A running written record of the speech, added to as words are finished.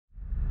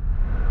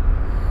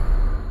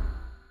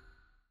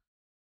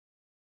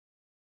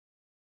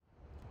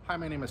Hi,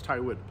 my name is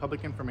Ty Wood,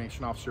 Public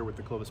Information Officer with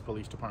the Clovis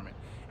Police Department,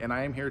 and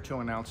I am here to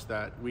announce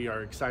that we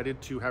are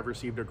excited to have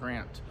received a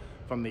grant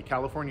from the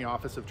California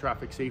Office of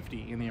Traffic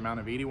Safety in the amount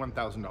of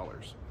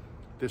 $81,000.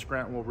 This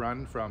grant will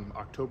run from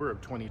October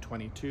of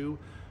 2022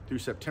 through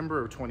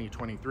September of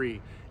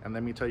 2023, and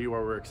let me tell you why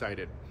we're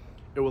excited.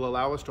 It will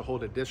allow us to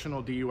hold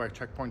additional DUI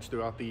checkpoints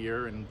throughout the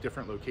year in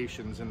different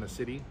locations in the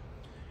city.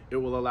 It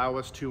will allow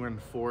us to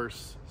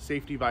enforce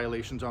safety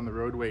violations on the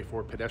roadway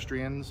for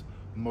pedestrians,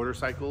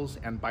 motorcycles,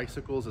 and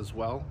bicycles as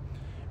well.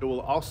 It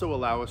will also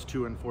allow us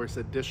to enforce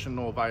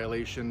additional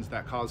violations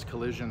that cause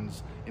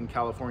collisions in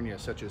California,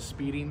 such as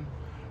speeding,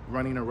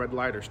 running a red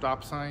light or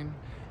stop sign,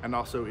 and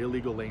also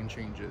illegal lane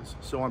changes.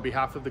 So on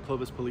behalf of the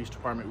Clovis Police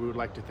Department, we would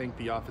like to thank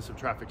the Office of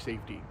Traffic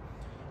Safety.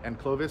 And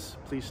Clovis,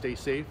 please stay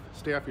safe,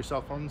 stay off your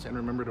cell phones, and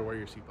remember to wear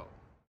your seatbelt.